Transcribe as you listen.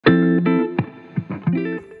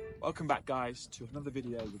Welcome back, guys, to another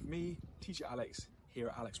video with me, teacher Alex, here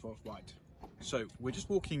at Alex Worldwide. So we're just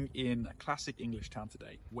walking in a classic English town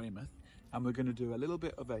today, Weymouth, and we're going to do a little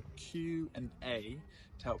bit of a Q&A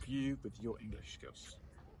to help you with your English skills.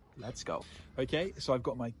 Let's go. Okay, so I've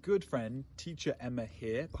got my good friend, teacher Emma,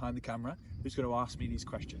 here behind the camera, who's going to ask me these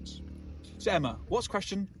questions. So Emma, what's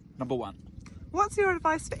question number one? What's your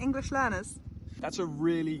advice for English learners? That's a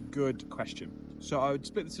really good question. So I would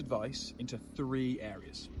split this advice into 3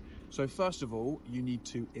 areas. So first of all, you need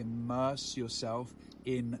to immerse yourself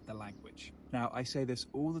in the language. Now, I say this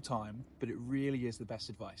all the time, but it really is the best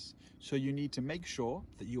advice. So you need to make sure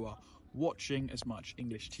that you are watching as much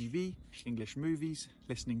English TV, English movies,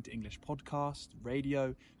 listening to English podcasts,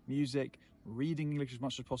 radio, music, reading English as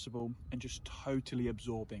much as possible, and just totally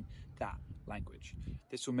absorbing that language.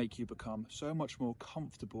 This will make you become so much more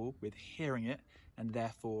comfortable with hearing it and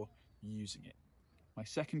therefore using it. My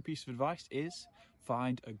second piece of advice is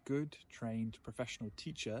find a good trained professional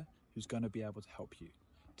teacher who's going to be able to help you.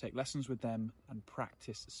 Take lessons with them and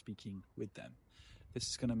practice speaking with them. This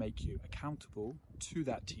is going to make you accountable to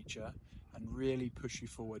that teacher and really push you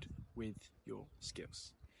forward with your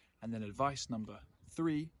skills. And then advice number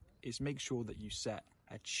 3 is make sure that you set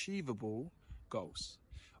achievable goals.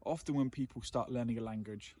 Often when people start learning a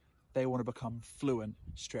language, they want to become fluent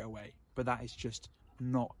straight away, but that is just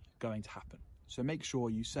not going to happen. So make sure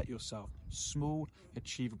you set yourself small,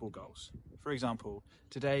 achievable goals. For example,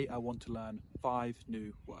 today I want to learn 5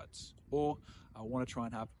 new words, or I want to try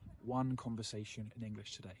and have 1 conversation in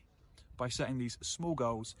English today. By setting these small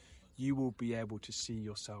goals, you will be able to see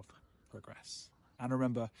yourself progress. And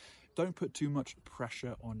remember, don't put too much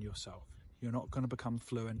pressure on yourself. You're not going to become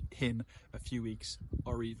fluent in a few weeks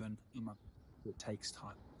or even a month. It takes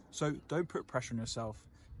time. So don't put pressure on yourself,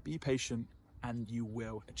 be patient, and you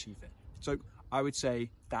will achieve it. So I would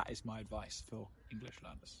say that is my advice for English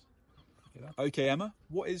learners. Okay, Emma,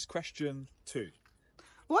 what is question 2?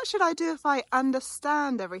 What should I do if I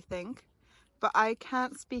understand everything, but I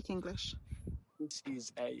can't speak English? This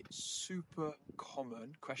is a super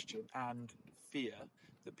common question and fear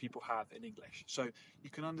that people have in English. So you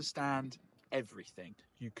can understand everything.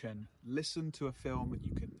 You can listen to a film,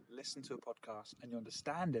 you can listen to a podcast, and you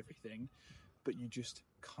understand everything, but you just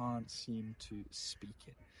can't seem to speak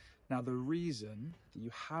it. Now, the reason that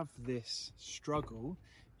you have this struggle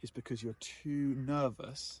is because you're too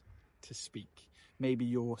nervous to speak. Maybe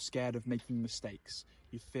you're scared of making mistakes.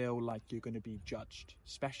 You feel like you're going to be judged,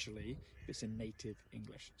 especially if it's a native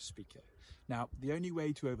English speaker. Now, the only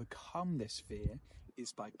way to overcome this fear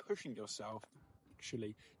is by pushing yourself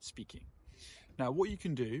actually speaking. Now, what you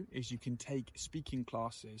can do is you can take speaking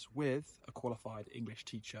classes with a qualified English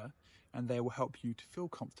teacher, and they will help you to feel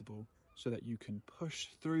comfortable so that you can push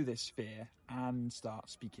through this fear and start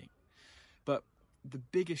speaking. But the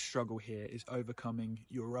biggest struggle here is overcoming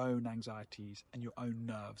your own anxieties and your own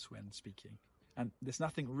nerves when speaking. And there's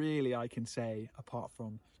nothing really I can say apart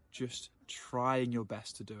from just trying your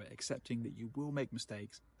best to do it, accepting that you will make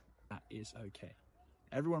mistakes. That is okay.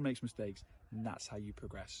 Everyone makes mistakes, and that's how you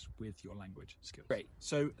progress with your language skills. Great.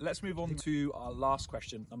 So let's move on to our last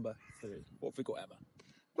question, number 3. What have we got, Emma?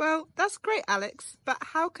 Well, that's great, Alex, but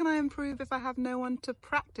how can I improve if I have no one to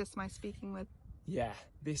practice my speaking with? Yeah,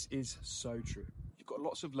 this is so true. You've got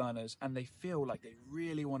lots of learners and they feel like they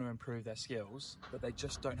really want to improve their skills, but they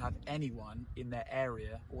just don't have anyone in their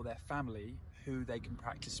area or their family who they can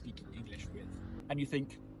practice speaking English with. And you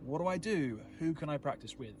think, what do I do? Who can I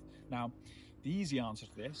practice with? Now, the easy answer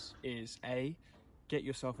to this is A, get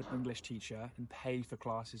yourself an English teacher and pay for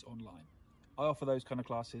classes online. I offer those kind of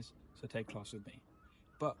classes, so take class with me.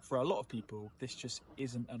 But for a lot of people, this just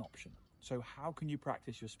isn't an option. So how can you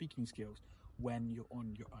practice your speaking skills when you're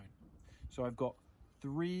on your own? So I've got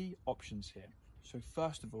 3 options here. So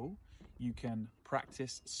first of all, you can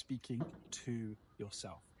practice speaking to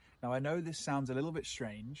yourself. Now, I know this sounds a little bit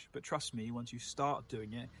strange, but trust me, once you start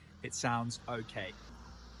doing it, it sounds okay.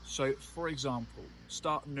 So for example,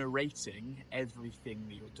 start narrating everything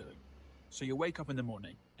that you're doing. So you wake up in the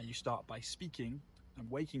morning and you start by speaking, I'm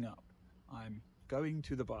waking up, I'm going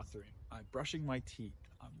to the bathroom, I'm brushing my teeth,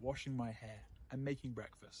 I'm washing my hair, I'm making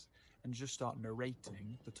breakfast, and just start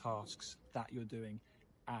narrating the tasks that you're doing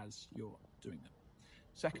as you're doing them.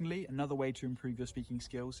 Secondly, another way to improve your speaking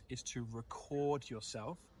skills is to record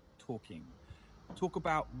yourself talking. Talk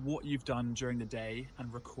about what you've done during the day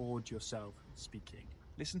and record yourself speaking.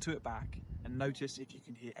 Listen to it back and notice if you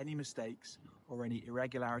can hear any mistakes or any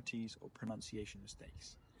irregularities or pronunciation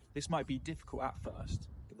mistakes. This might be difficult at first,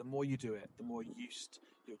 but the more you do it, the more used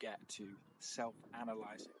you'll get to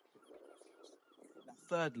self-analyzing. Now,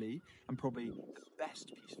 thirdly, and probably the best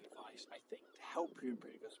piece of advice, I think, to help you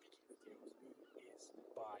improve your speaking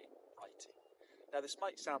Now, this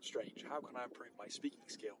might sound strange. How can I improve my speaking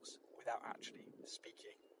skills without actually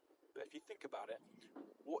speaking? But if you think about it,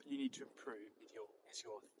 what you need to improve is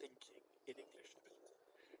your thinking in English.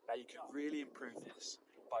 Now, you can really improve this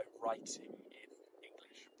by writing in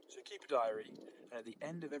English. So keep a diary, and at the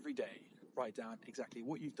end of every day, write down exactly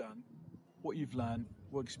what you've done, what you've learned,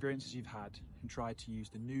 what experiences you've had, and try to use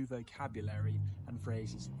the new vocabulary and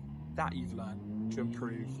phrases that you've learned to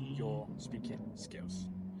improve your speaking skills.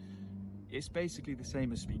 It's basically the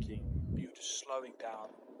same as speaking, but you're just slowing down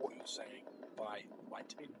what you're saying by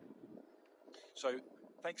writing. So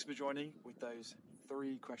thanks for joining with those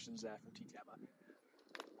 3 questions there from Teacher Emma.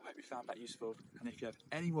 I hope you found that useful. And if you have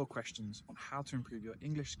any more questions on how to improve your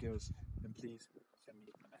English skills, then please send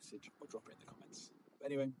me a message or drop it in the comments. But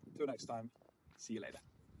anyway, until next time, see you later.